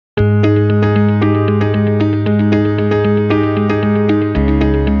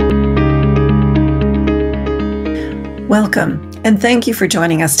Welcome, and thank you for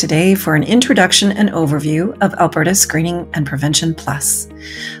joining us today for an introduction and overview of Alberta Screening and Prevention Plus.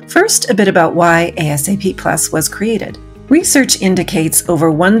 First, a bit about why ASaP Plus was created. Research indicates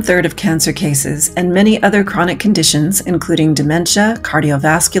over 1/3 of cancer cases and many other chronic conditions, including dementia,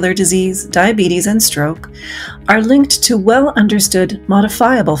 cardiovascular disease, diabetes, and stroke, are linked to well-understood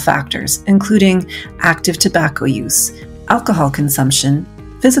modifiable factors, including active tobacco use, alcohol consumption,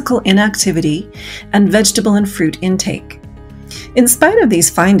 physical inactivity, and vegetable and fruit intake. In spite of these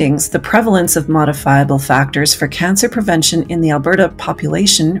findings, the prevalence of modifiable factors for cancer prevention in the Alberta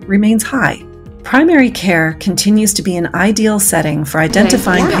population remains high. Primary care continues to be an ideal setting for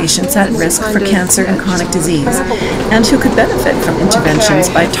identifying patients at risk for cancer and chronic disease, and who could benefit from interventions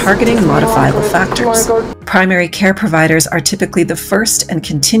by targeting modifiable factors. Primary care providers are typically the first and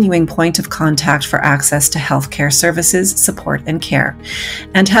continuing point of contact for access to healthcare services, support, and care,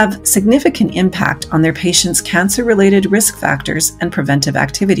 and have significant impact on their patients' cancer-related risk factors and preventive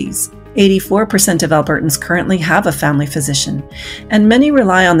activities. 84% of Albertans currently have a family physician, and many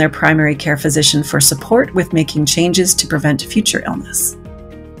rely on their primary care physician for support with making changes to prevent future illness.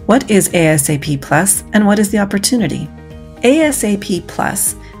 What is ASaP Plus, and what is the opportunity? ASaP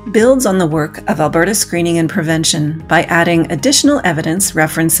Plus builds on the work of Alberta Screening and Prevention by adding additional evidence,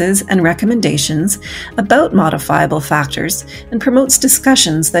 references, and recommendations about modifiable factors and promotes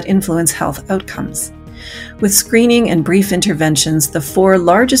discussions that influence health outcomes. With screening and brief interventions, the 4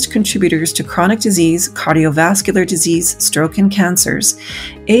 largest contributors to chronic disease, cardiovascular disease, stroke, and cancers,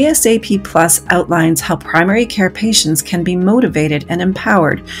 ASaP Plus outlines how primary care patients can be motivated and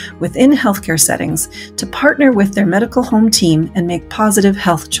empowered within healthcare settings to partner with their medical home team and make positive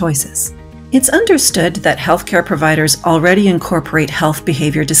health choices. It's understood that healthcare providers already incorporate health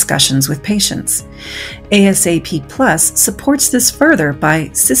behavior discussions with patients. ASaP Plus supports this further by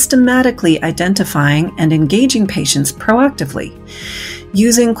systematically identifying and engaging patients proactively.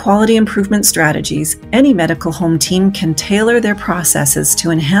 Using quality improvement strategies, any medical home team can tailor their processes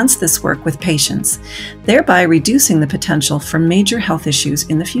to enhance this work with patients, thereby reducing the potential for major health issues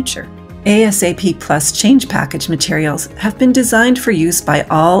in the future. ASaP Plus change package materials have been designed for use by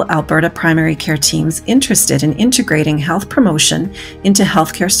all Alberta primary care teams interested in integrating health promotion into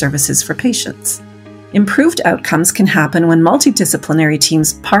healthcare services for patients. Improved outcomes can happen when multidisciplinary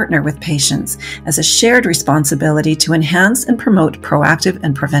teams partner with patients as a shared responsibility to enhance and promote proactive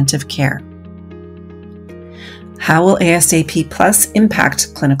and preventive care. How will ASaP Plus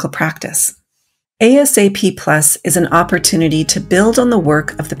impact clinical practice? ASaP Plus is an opportunity to build on the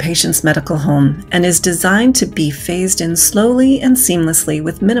work of the patient's medical home and is designed to be phased in slowly and seamlessly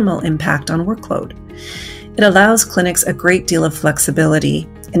with minimal impact on workload. It allows clinics a great deal of flexibility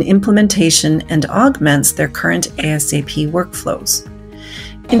in implementation and augments their current ASaP workflows.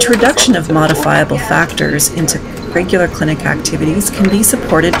 Introduction of modifiable factors into regular clinic activities can be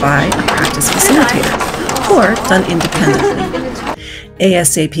supported by a practice facilitator or done independently.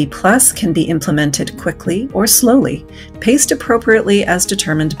 ASaP Plus can be implemented quickly or slowly, paced appropriately as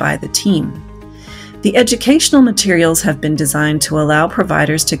determined by the team. The educational materials have been designed to allow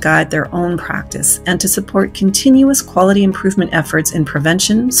providers to guide their own practice and to support continuous quality improvement efforts in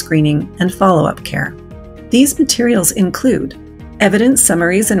prevention, screening, and follow-up care. These materials include evidence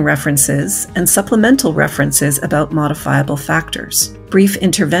summaries and references, and supplemental references about modifiable factors, brief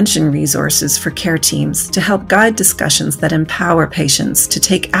intervention resources for care teams to help guide discussions that empower patients to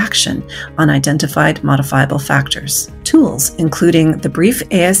take action on identified modifiable factors, tools including the brief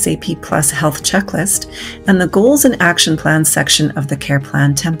ASaP Plus health checklist and the goals and action plan section of the care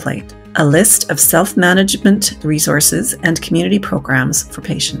plan template, a list of self-management resources and community programs for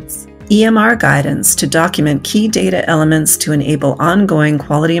patients, EMR guidance to document key data elements to enable ongoing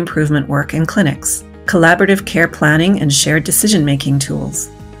quality improvement work in clinics, collaborative care planning and shared decision-making tools,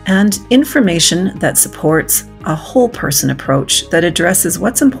 and information that supports a whole-person approach that addresses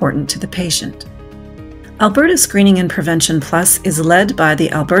what's important to the patient. Alberta Screening and Prevention Plus is led by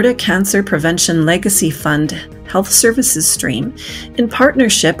the Alberta Cancer Prevention Legacy Fund Health Services Stream in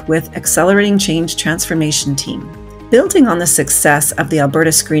partnership with Accelerating Change Transformation Team. Building on the success of the Alberta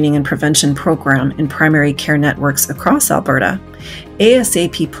Screening and Prevention Program in primary care networks across Alberta,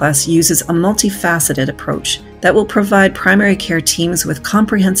 ASaP Plus uses a multifaceted approach that will provide primary care teams with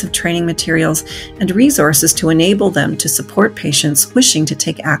comprehensive training materials and resources to enable them to support patients wishing to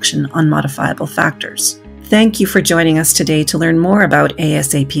take action on modifiable factors. Thank you for joining us today to learn more about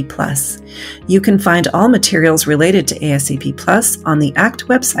ASaP Plus. You can find all materials related to ASaP Plus on the ACT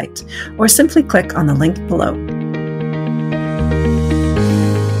website, or simply click on the link below.